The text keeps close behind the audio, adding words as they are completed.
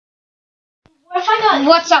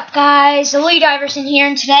What's up, guys? Elite Iverson here,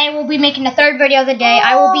 and today we'll be making the third video of the day.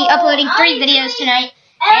 I will be uploading 3 videos tonight.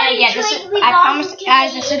 And yeah, I promise,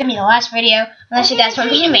 guys, this is gonna be the last video, unless you guys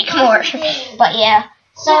want me to make more. But yeah,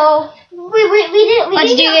 so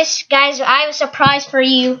let's do this, guys. I have a surprise for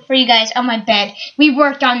you guys on my bed. We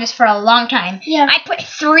worked on this for a long time. Yeah. I put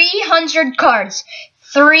 300 cards.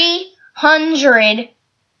 300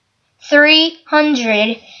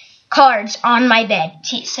 cards on my bed.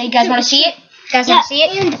 So you guys want to see it? You guys want to see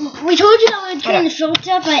it? And we told you that we would clean the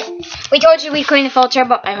filter, but we told you we'd clean the filter,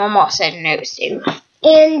 but my mom also said no to.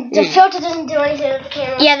 And the filter doesn't do anything with the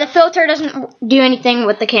camera. Yeah, the filter doesn't do anything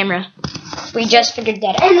with the camera. We just figured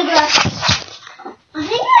that out. And the glass.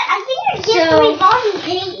 I think you're getting volume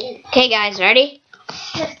paid. Okay, guys, ready?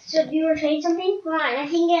 So if you were saying something, fine. I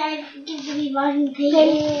think I give you volume paid.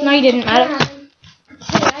 No, you didn't.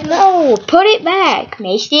 No, put it back,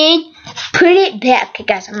 Mason. Put it back. Okay,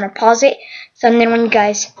 guys, I'm gonna pause it. So then when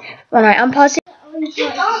I unpause it,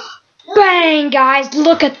 bang, guys,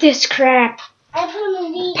 look at this crap.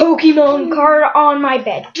 Pokemon card on my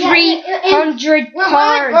bed. 300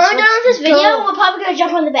 cards. When we're done with this video, we're probably gonna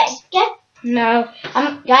jump on the bed. Okay? No,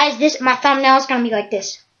 guys, my thumbnail is gonna be like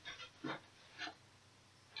this,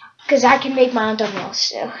 cause I can make my own thumbnails.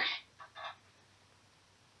 So.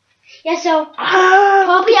 Yeah, so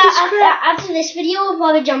probably after this video, we'll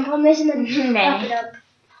probably jump on this and then wrap it up.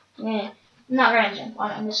 Yeah, I'm not gonna jump on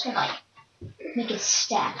it. I'm just gonna make it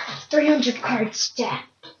stack. 300 card stack.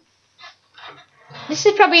 This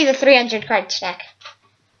is probably the 300 card stack.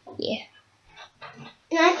 Yeah.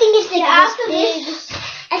 And I think it's like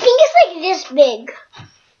I think it's like this big.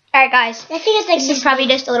 All right, guys. I think it's like this is probably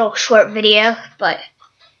just a little short video, but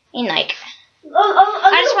I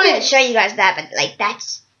just wanted to show you guys that. But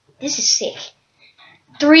this is sick.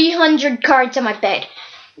 300 cards on my bed.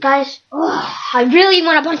 Guys, I really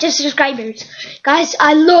want a bunch of subscribers. Guys,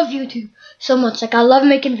 I love YouTube so much. I love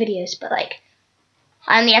making videos, but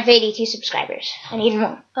I only have 82 subscribers. I need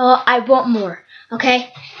more. I want more,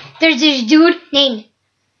 okay? There's this dude named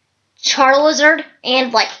Charizard,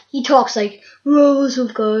 and he talks what's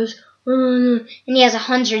up, guys? And he has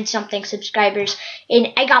 100-something subscribers.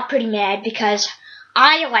 And I got pretty mad because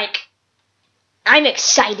I'm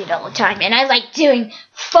excited all the time, and I like doing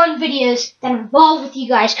fun videos that involve with you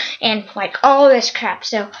guys and all this crap.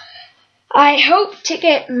 So I hope to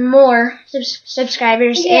get more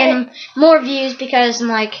subscribers and more views, because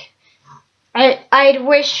I'd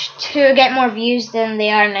wish to get more views than they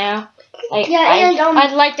are now.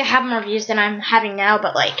 I'd like to have more views than I'm having now,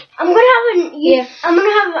 but I'm gonna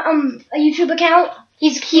have a YouTube account.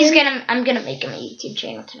 I'm gonna make him a YouTube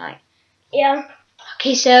channel tonight. Yeah.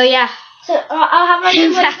 Okay, so yeah. So I'll have my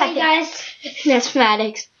new website, guys. That's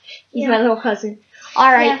Maddox. He's my little cousin.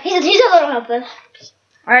 All right. Yeah, he's a little helper.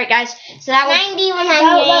 All right, guys. So that was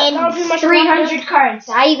 300 cards.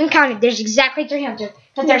 I even counted. There's exactly 300.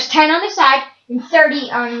 But there's 10 on the side and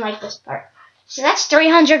 30 on this part. So that's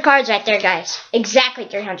 300 cards right there, guys. Exactly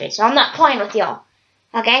 300. So I'm not playing with y'all.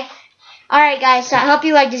 Okay? All right, guys. So I hope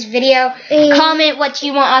you like this video. Comment what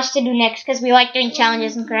you want us to do next, because we like doing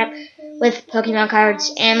challenges and crap with Pokemon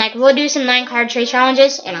cards, and we'll do some 9-card trade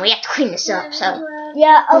challenges, and we have to clean this up. So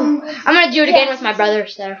yeah, I'm gonna do it again with my brother.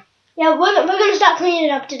 So yeah, we're gonna start cleaning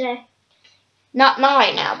it up today. Not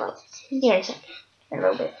right now, but here in a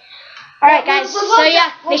little bit. All right, guys. So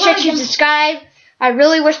yeah, make sure to subscribe. I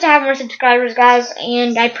really wish to have more subscribers, guys,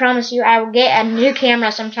 and I promise you, I will get a new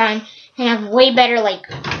camera sometime and have way better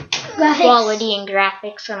quality and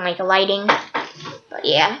graphics and lighting. But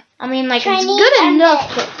yeah, it's good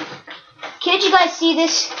enough. But can't you guys see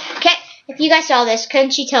this? If you guys saw this,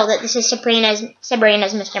 couldn't you tell that this is Sabrina's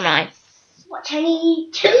Mr. Mime? What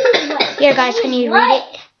Chinese? Here, guys, can you read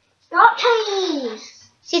it? Not Chinese.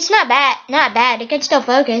 See, it's not bad. It can still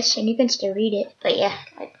focus, and you can still read it. But yeah,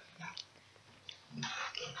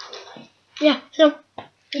 So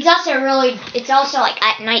it's also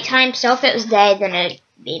at nighttime. So if it was day, then it'd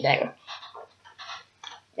be better.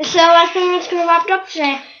 So I think it's gonna wrap it up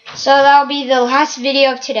today. So that'll be the last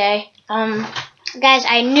video of today. Guys,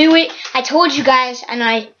 I knew it. I told you guys, and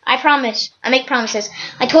I promise. I make promises.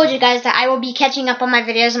 I told you guys that I will be catching up on my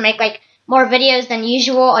videos and make more videos than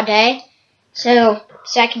usual a day, so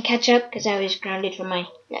I can catch up, because I was grounded from my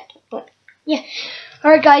laptop. But yeah.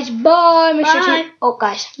 All right, guys. Bye. Make sure to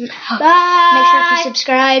Make sure to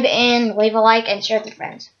subscribe and leave a like and share with your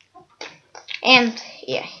friends. And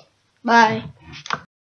yeah. Bye.